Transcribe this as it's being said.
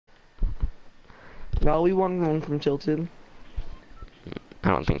No, we won one from Tilted. I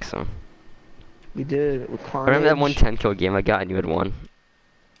don't think so. We did with Remember that one Carnage. 10 kill game I got and you had one?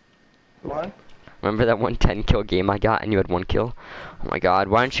 What? Remember that one 10 kill game I got and you had one kill? Oh my god,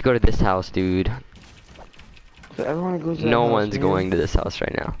 why don't you go to this house, dude? So everyone goes to that No house, one's man. going to this house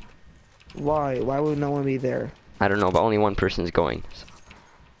right now. Why? Why would no one be there? I don't know, but only one person's going.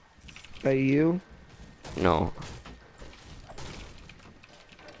 So. Are you? No.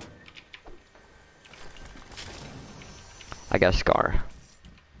 I got a scar.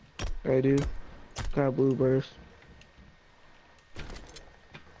 I do. Got a blue burst.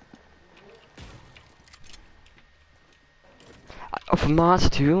 Oh, from Moss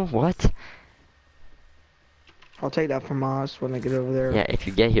too? What? I'll take that from Moss when I get over there. Yeah, if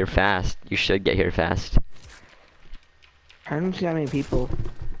you get here fast, you should get here fast. I don't see that many people.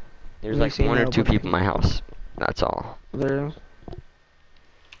 There's Let me like see one or now, two but- people in my house. That's all. There.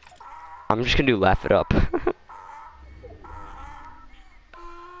 I'm just gonna do laugh it up.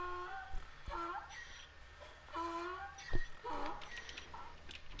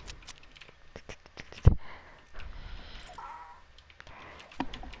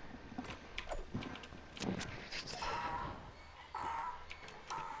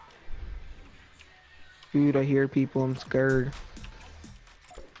 Dude, I hear people. I'm scared.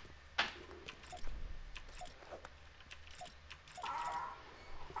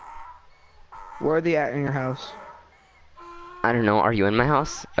 Where are they at in your house? I don't know, are you in my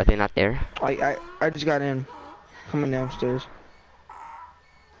house? Are they not there? I just got in. Coming downstairs.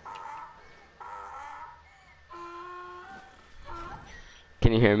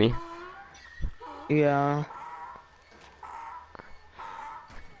 Can you hear me? Yeah.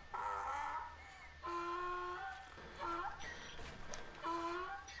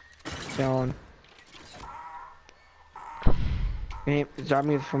 Down. Hey, drop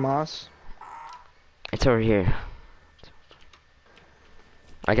me from us. It's over here.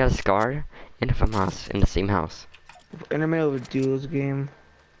 I got a scar and a FAMAS in the same house. In the middle of a duels game.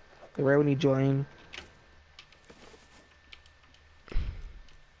 Right when you join.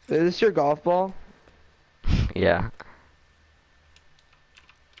 Is this your golf ball? Yeah.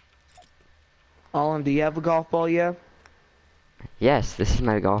 Alan, do you have a golf ball yet? Yes, this is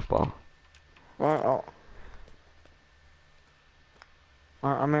my golf ball. Well,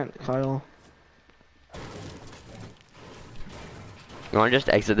 I meant Kyle. You wanna just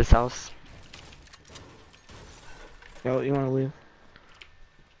exit this house? Yo, you wanna leave?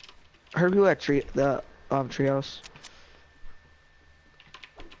 I heard people at treehouse.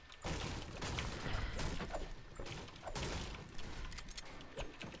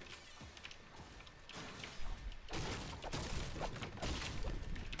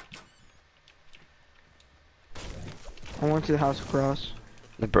 I went to the house across.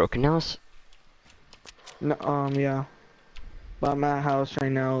 The broken house? No, yeah. But I'm at a house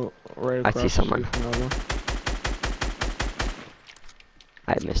right now, right I across see someone. the street from another.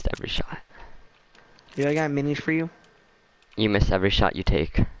 I missed every shot. Yeah, I got minis for you. You miss every shot you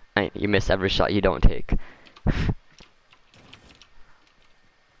take. You miss every shot you don't take.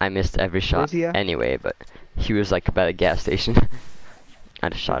 I missed every shot Where's he at? anyway, but he was like by the gas station. I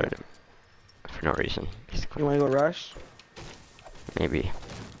just shot at him. For no reason. You wanna go rush? Maybe.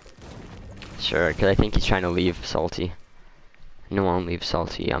 Sure, because I think he's trying to leave Salty. No one leaves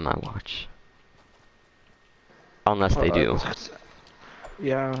Salty on my watch. Unless they do.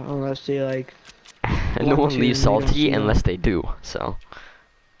 Yeah, unless they like. No want one to leaves and they don't Salty see them. unless they do, so.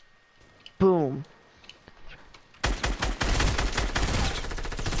 Boom.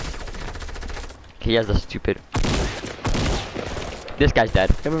 He has a stupid... This guy's dead.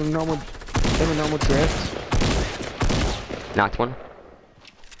 They have a normal drift. Knocked one.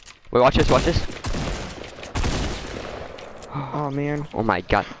 Wait, watch this, watch this. Oh man. Oh my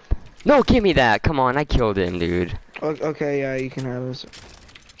god. No, give me that! Come on, I killed him, dude. Okay, yeah, you can have this.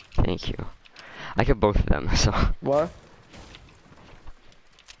 Thank you. I killed both of them, so... What?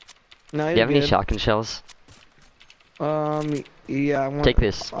 No, Do you're you have any good. shotgun shells? Yeah, I want. Take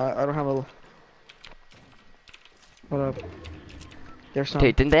this. I don't have a. What up? There's some.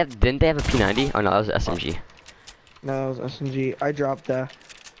 Okay, didn't they have a P90? Oh no, that was SMG. No, it was SMG. I dropped that.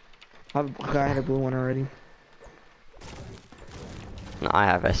 I had a blue one already. No, I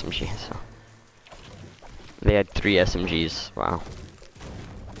have SMG, so. They had 3 SMGs, wow.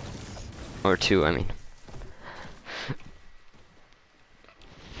 Or 2, I mean.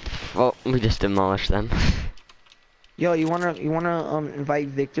 Well, we just demolished them. Yo, you wanna invite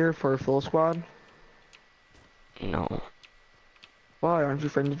Victor for a full squad? No. Why aren't you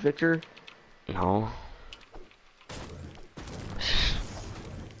friends with Victor? No.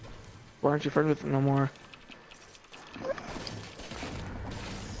 Why aren't you friends with him no more?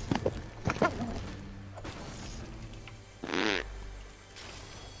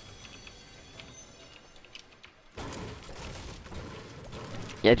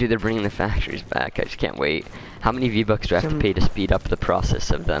 Yeah, dude, they're bringing the factories back. I just can't wait. How many V-Bucks do I have to Some, pay to speed up the process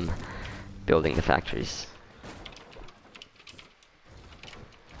of them building the factories?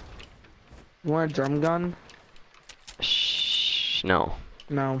 you want a drum gun? Shh, no.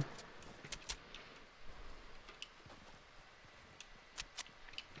 No.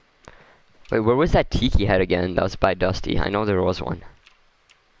 Wait, where was that tiki head again? That was by Dusty. I know there was one.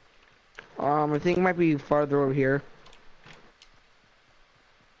 I think it might be farther over here.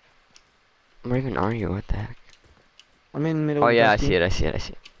 Where even are you? What the heck? I'm in the middle Oh of yeah, I Dusty. see it, I see it, I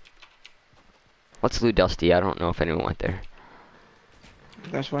see it. Let's loot Dusty. I don't know if anyone went there.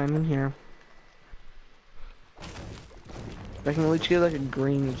 That's why I'm in here. I can at least get like a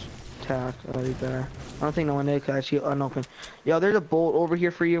green tack. That'll be better. I don't think no one did because I see it unopened. Yo, there's a bolt over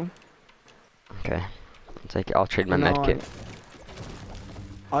here for you. Okay. It's like I'll trade my No, medkit.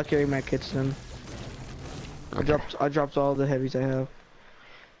 I'll carry my kits then. Okay. I dropped all the heavies I have.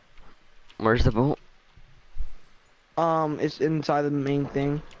 Where's the boat? It's inside the main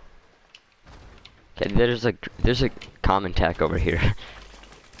thing. Okay, there's a common tack over here.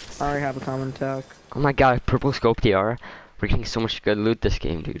 I already have a common tack. Oh my god, purple scope DR. We're getting so much good loot this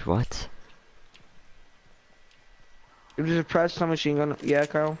game, dude. What? You just press some machine gun. Yeah,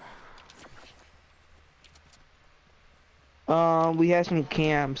 Kyle. We have some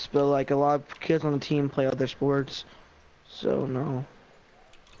camps, but like a lot of kids on the team play other sports, so no.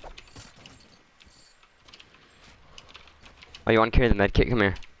 Oh, you want to carry the medkit? Come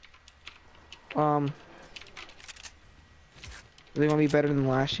here. Are they gonna be better than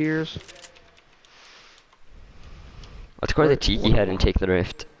last year's? Let's go to the tiki head and take the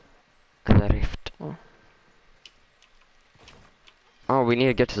rift. The rift. Oh. Oh, we need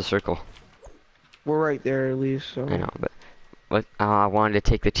to get to the circle. We're right there at least, so. I know, but what? I wanted to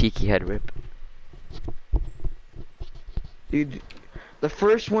take the tiki head rip. Dude, the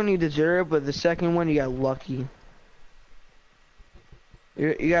first one you deserve, but the second one you got lucky.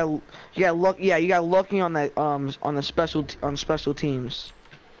 You got luck. Yeah, you got lucky on that on the special teams.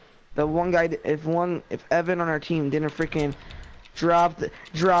 The one guy, if Evan on our team didn't freaking drop that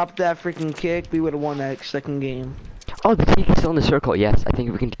freaking kick, we would have won that second game. Oh, the tiki's still in the circle. Yes, I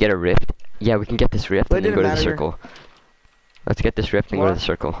think we can get a rift. Yeah, we can get this rift But and it then go didn't to the matter. circle. Let's get this rift and go to the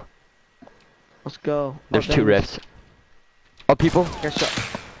circle. Let's go. There's Oh, two thanks. rifts. Oh, people. Yes,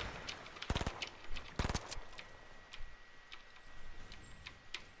 sir.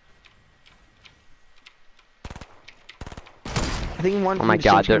 I think one. Oh my team's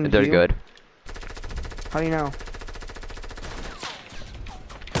god, they're changing view. good. How do you know?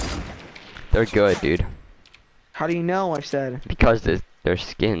 They're good, dude. How do you know? I said. Because they're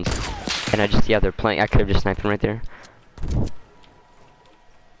skins. And I just, yeah, they're playing. I could have just sniped them right there.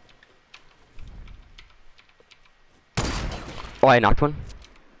 Oh, I knocked one.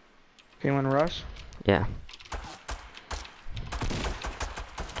 Okay, you want to rush? Yeah.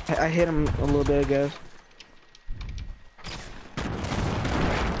 I hit him a little bit, I guess.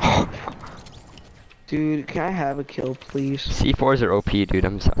 Dude, can I have a kill, please? C4s are OP, dude.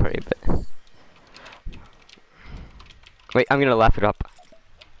 I'm sorry, but. Wait, I'm gonna laugh it up.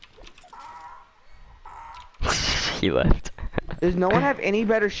 He left. Does no one have any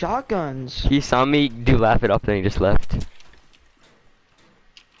better shotguns? He saw me do laugh it up, then he just left.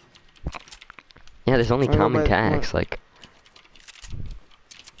 Yeah, there's only Oh, common but- tags, like.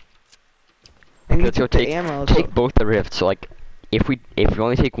 And you Let's go took the take ammo. take both the rifts. So like, if we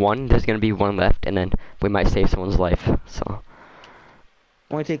only take one, there's gonna be one left, and then we might save someone's life. So.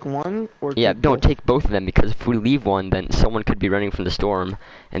 Want to take one or Yeah, take no, both? take both of them, because if we leave one, then someone could be running from the storm,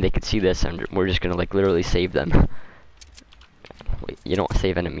 and they could see this, and we're just gonna like literally save them. Wait, you don't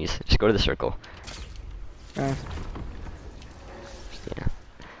save enemies. Just go to the circle. Yeah.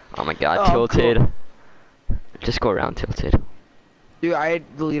 Oh my god, Oh, tilted. cool. Just go around tilted. Dude, I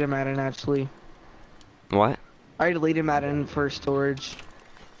deleted Madden actually. What? I deleted Madden for storage.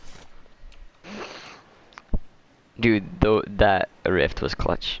 Dude, though that rift was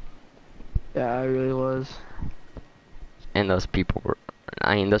clutch. Yeah, I really was. And those people were,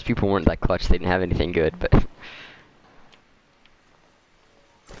 I mean, those people weren't that clutch. They didn't have anything good, but.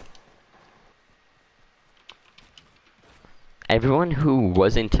 Everyone who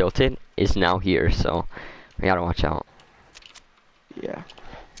wasn't tilted is now here, so we gotta watch out. Yeah.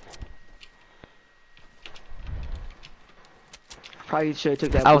 Probably should have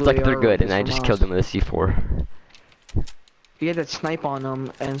took that. I was blue like, they're AR good, with and I some just mouse. killed them with a C4. he had that snipe on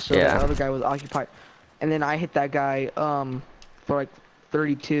him, and so Yeah. the other guy was occupied. And then I hit that guy for like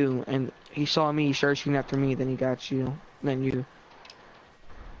 32, and he saw me, he started shooting after me, then he got you, then you.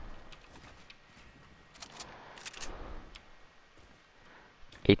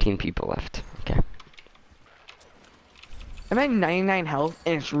 $18 people left. Okay. I'm at 99 health,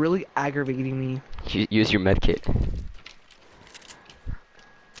 and it's really aggravating me. Use your med kit.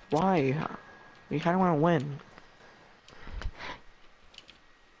 Why? We kind of want to win.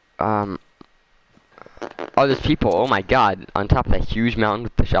 Oh, there's people. Oh my god. On top of that huge mountain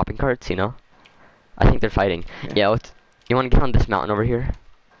with the shopping carts, you know? I think they're fighting. Yeah, let's... You want to get on this mountain over here?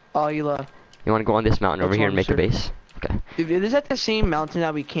 Oh, you love. You want to go on this mountain over here and make a base? Okay. Dude, is that the same mountain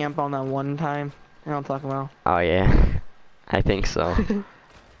that we camped on that one time? You know what I'm talking about? Oh, yeah. I think so.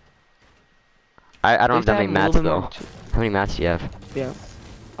 I don't have that many mats, though. How many mats do you have? Yeah.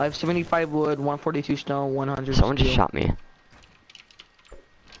 I have 75 wood, 142 stone, 100 Someone steel. just shot me.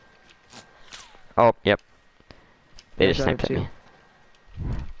 Oh, yep. They just sniped at me.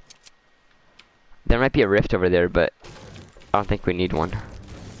 There might be a rift over there, but I don't think we need one.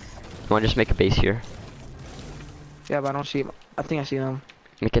 You want to just make a base here? Yeah, but I don't see. I think I see them.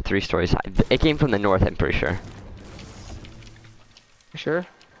 Make it 3 stories high. It came from the north, I'm pretty sure. You sure?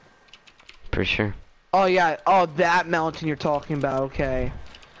 Pretty sure. Oh yeah. Oh, that mountain you're talking about. Okay.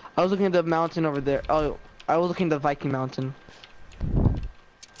 I was looking at the mountain over there. Oh, I was looking at the Viking mountain.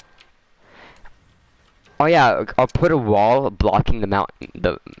 Oh yeah, I'll put a wall blocking the mountain.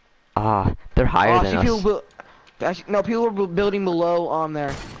 They're higher than us. Actually, no, people were building below on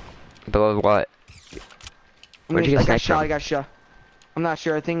there. Below what? Where'd you get sniped from? I got shot. I'm not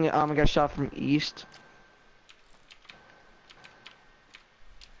sure. I think I got shot from east.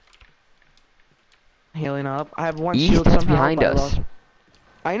 Healing up. I have one East? shield That's somehow. behind us.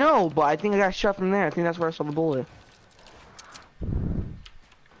 I know, but I think I got shot from there. I think that's where I saw the bullet.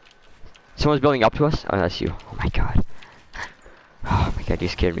 Someone's building up to us? Oh, that's you. Oh my god. Oh my god, you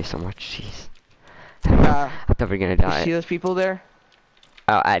scared me so much. Jeez. I thought we were gonna die. You see those people there?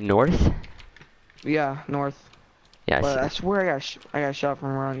 At north? Yeah, north. Yeah, I But see. I swear I got shot from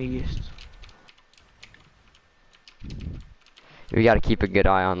around east. We gotta keep a good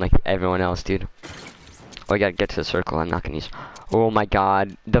eye on like everyone else, dude. Oh, we gotta get to the circle. I'm not gonna use. Oh my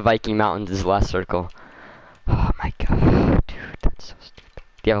god, the Viking Mountains is the last circle. Oh my god, dude, that's so stupid.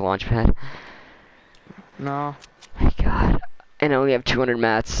 Do you have a launch pad? No. My god, I know we have 200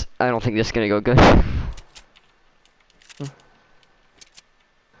 mats. I don't think this is gonna go good.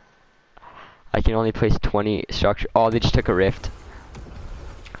 I can only place 20 structure. Oh, they just took a rift.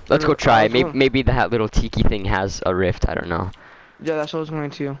 Let's go try. Maybe that little tiki thing has a rift. I don't know. Yeah, that's what I was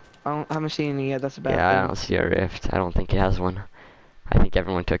going to. I haven't seen any yet. That's a bad thing. Yeah, I don't see a rift. I don't think it has one. I think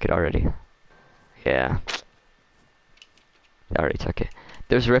everyone took it already. Yeah. They already took it.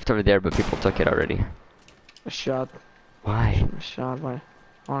 There's a rift over there, but people took it already. A shot. Why? A shot. Why?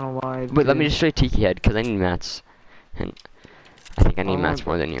 I don't know why. Wait, let me just try tiki head, because I need mats. And I think I need mats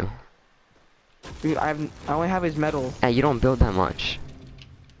more than you. Dude, I only have his metal. Hey, you don't build that much.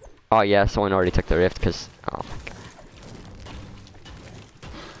 Oh yeah, someone already took the rift, because... Oh my god.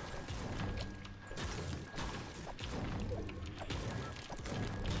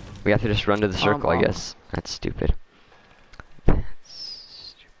 We have to just run to the circle, I guess. That's stupid.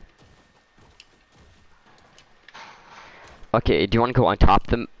 Okay, do you want to go on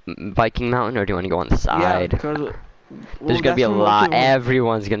top of the Viking Mountain, or do you want to go on the side? Yeah, because... There's gonna be a lot.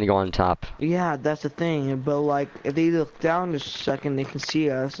 Everyone's gonna go on top. Yeah, that's the thing. But like, if they look down just a second, they can see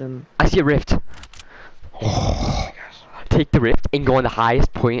us. And I see a rift. oh my gosh! Take the rift and go on the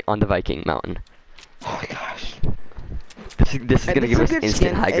highest point on the Viking Mountain. Oh my gosh! This is gonna give us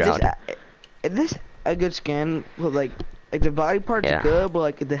instant high ground. Is this a good skin? Well, like the body part's good, but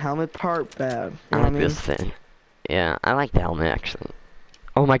like the helmet part bad. You know I like this thing. Yeah, I like the helmet actually.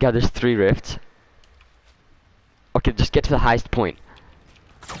 Oh my god, there's 3 rifts. Okay, just get to the highest point.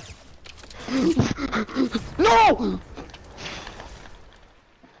 No!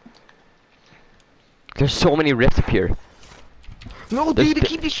 There's so many rifts up here. No, dude, they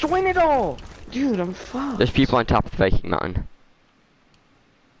keep destroying it all. Dude, I'm fucked. There's people on top of the Viking Mountain.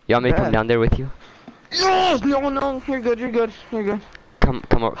 You want me to come down there with you? Yes! No, no, you're good, you're good, you're good. Come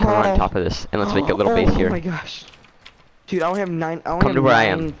on top of this, and let's make a little base here. Oh my gosh. Dude, I only have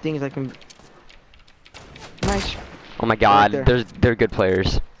 9, things I can... Nice. Oh my god, they're good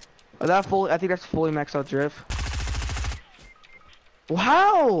players. I think that's fully maxed out drift.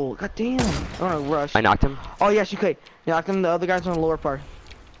 Wow! God damn. Oh, rush. I knocked him. Oh yes, you could. You knocked him. The other guy's on the lower part.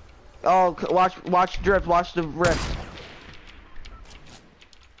 Oh, watch drift. Watch the rift.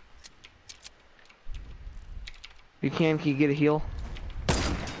 Can you get a heal?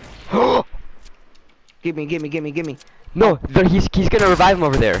 Give me. No, he's gonna revive him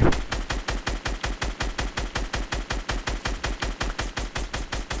over there.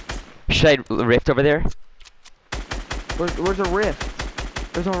 Should I rift over there? Where's the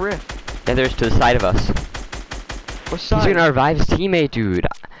rift? There's no rift. Yeah, there's to the side of us. What side? He's gonna revive his teammate, dude.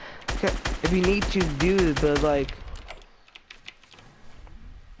 Okay, if you need to do the like.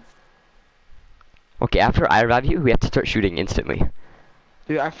 Okay, after I revive you, we have to start shooting instantly.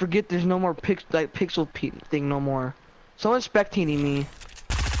 Dude, I forget there's no more pixel thing no more. Someone's spectating me.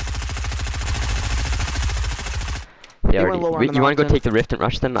 Yeah, you wanna go take the rift and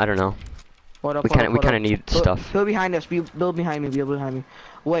rush them? I don't know. We kinda need stuff. Build behind us. Build behind me.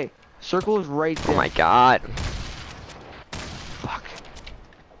 Wait, circle is right there. Oh my god. Fuck.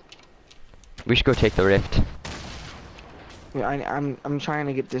 We should go take the rift. Yeah, I'm trying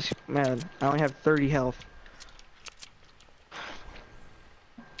to get this. Man, I only have 30 health.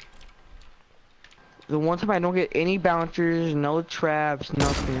 The one time I don't get any bouncers, no traps,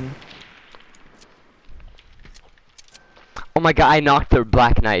 nothing. Oh my god, I knocked the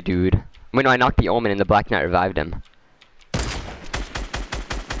Black Knight, dude. Wait, no, I knocked the Omen and the Black Knight revived him. Oh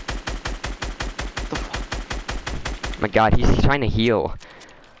my god, he's trying to heal.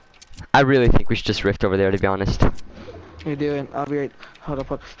 I really think we should just rift over there, to be honest. You do it. I'll be right. Hold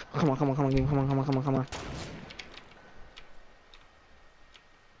up. Come on, game. Come on.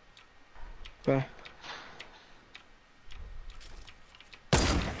 Okay.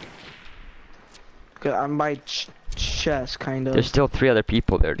 Okay, I'm by chest, kind of. There's still 3 other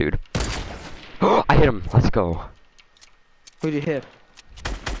people there, dude. Oh, I hit him. Let's go. Who'd you hit?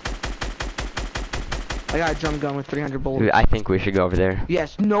 I got a drum gun with 300 bullets. Dude, I think we should go over there.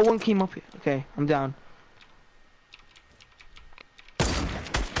 Yes, no one came up here. Okay, I'm down.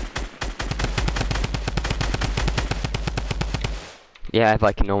 Yeah, I have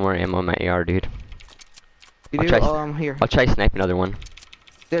like no more ammo on my AR, dude. You here. I'll try snipe another one.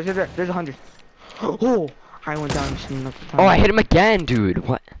 There's 100. Oh, I went down. Oh, I hit him again, dude.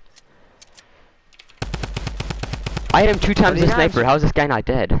 What? I hit him 2 times with a sniper. How is this guy not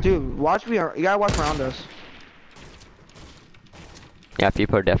dead? Dude, watch me. You gotta watch around us. Yeah,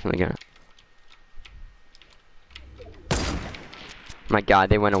 people are definitely gonna. My god,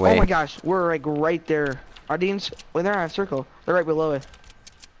 they went away. Oh my gosh, we're like right there. Our teams, when they're on a circle, they're right below it.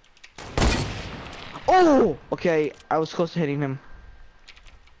 Oh! Okay, I was close to hitting him.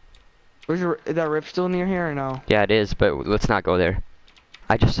 Is that rift still near here or no? Yeah, it is, but let's not go there.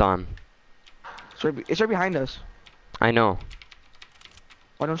 I just saw him. It's right behind us. I know.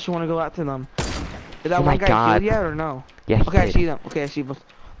 Why don't you want to go after them? Is that Oh one my guy god. killed yet or no? Yeah, okay, I see them. Okay, I see both.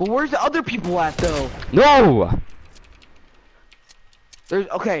 Well, where's the other people at though? No! There's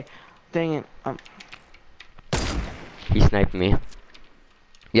okay. Dang it. He sniped me.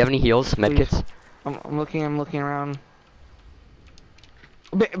 You have any heals, medkits? I'm looking around.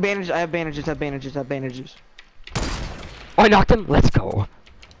 Bandages. I have bandages. Oh, I knocked him. Let's go.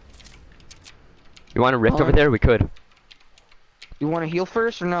 You want a rift over there? We could. You want to heal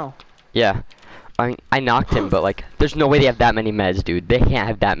first or no? Yeah. I mean, I knocked him, but like, there's no way they have that many meds, dude. They can't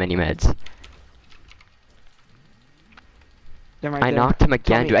have that many meds. Right I knocked him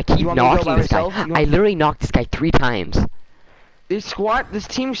again, dude. I keep knocking this guy. I literally knocked this guy 3 times. This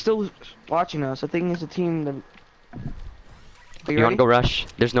team's still watching us. I think it's a team that. You wanna go rush?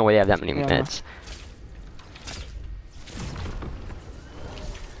 There's no way they have that many meds.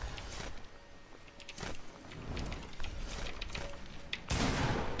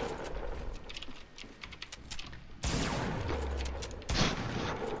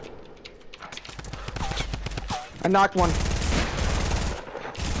 I knocked one.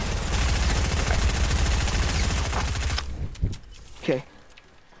 Okay.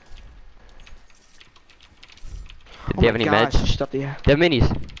 Do they have any meds? Stuff, yeah. They have minis.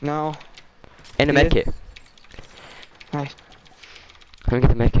 No. And a medkit. Nice. Let me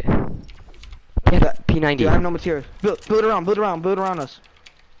get the medkit. Yeah, P90. Dude, I have no materials. Build around us.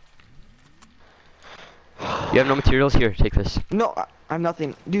 You have no materials? Here, take this. No, I have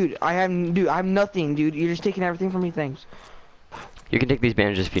nothing. Dude, I have nothing, dude. You're just taking everything from me, thanks. You can take these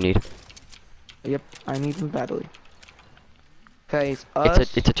bandages if you need. Yep, I need them badly. Okay, it's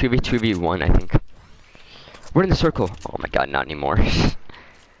us. It's a 2v1, I think. We're in the circle. Oh my god, not anymore.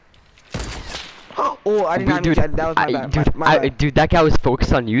 Oh, I did not mean that. That was my bad. Dude, my bad. Dude, that guy was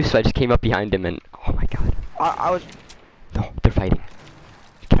focused on you, so I just came up behind him and oh my god. I was. No, they're fighting.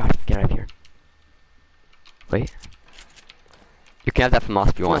 Get out of here. Wait. You can have that from Moss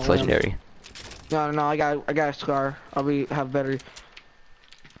if you want. It's legendary. No, I got a scar. Have better.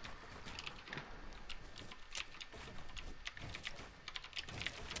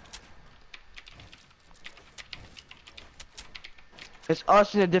 It's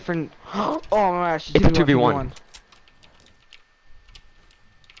us in a different. Oh my gosh! It's a 2v1.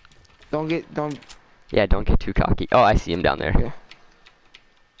 Don't. Yeah, don't get too cocky. Oh, I see him down there. Okay.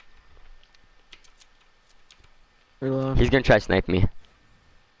 Reload. He's gonna try to snipe me.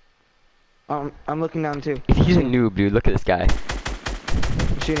 I'm looking down too. He's a noob, dude. Look at this guy.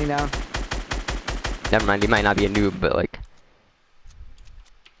 I'm shooting down. Never mind, he might not be a noob, but like...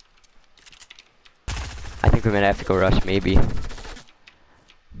 I think we might have to go rush, maybe.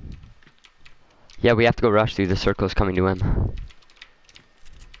 Yeah, we have to go rush, dude. The circle's coming to him.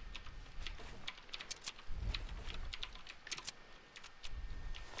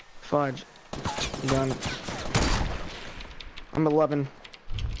 Fudge. I'm done. I'm 11.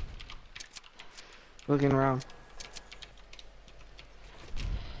 Looking around.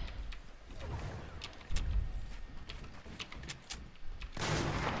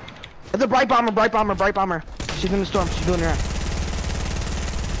 It's a bright bomber. She's in the storm, she's doing her.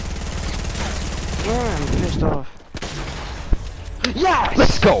 Yeah, I'm pissed off. Yes!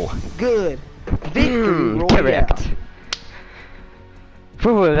 Let's go! Good. Victory, Royale. Correct.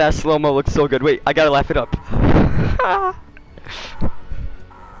 Ooh, that slow-mo looks so good. Wait, I gotta laugh it up.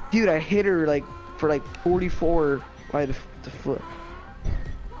 Dude, I hit her like for like 44 by the foot.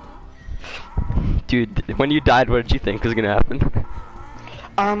 Dude, when you died, what did you think was gonna happen?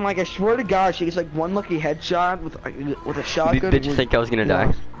 Like I swear to God, she gets like one lucky headshot with a shotgun. Did you think I was gonna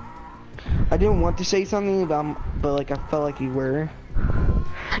die? I didn't want to say something, but like I felt like you were.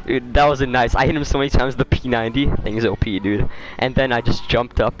 Dude, that was a nice. I hit him so many times with the P90. Thing's OP, dude. And then I just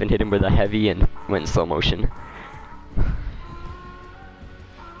jumped up and hit him with a heavy and went in slow motion.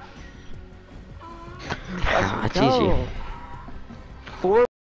 It's easy.